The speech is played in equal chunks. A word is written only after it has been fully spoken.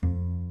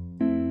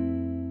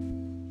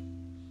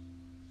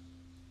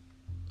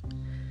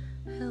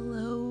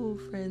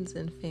friends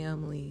and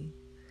family.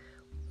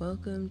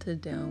 Welcome to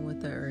Down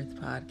with the Earth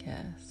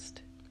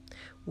podcast,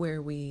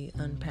 where we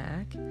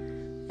unpack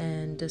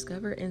and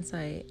discover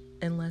insight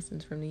and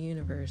lessons from the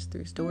universe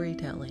through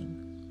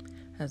storytelling,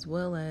 as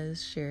well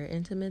as share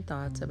intimate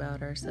thoughts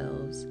about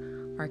ourselves,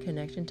 our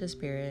connection to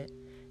spirit,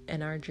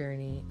 and our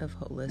journey of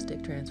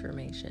holistic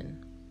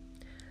transformation,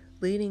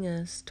 leading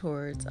us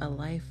towards a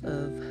life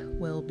of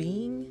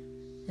well-being,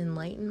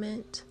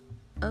 enlightenment,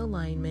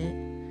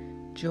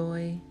 alignment,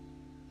 joy,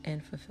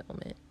 and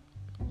fulfillment.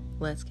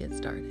 Let's get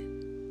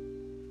started.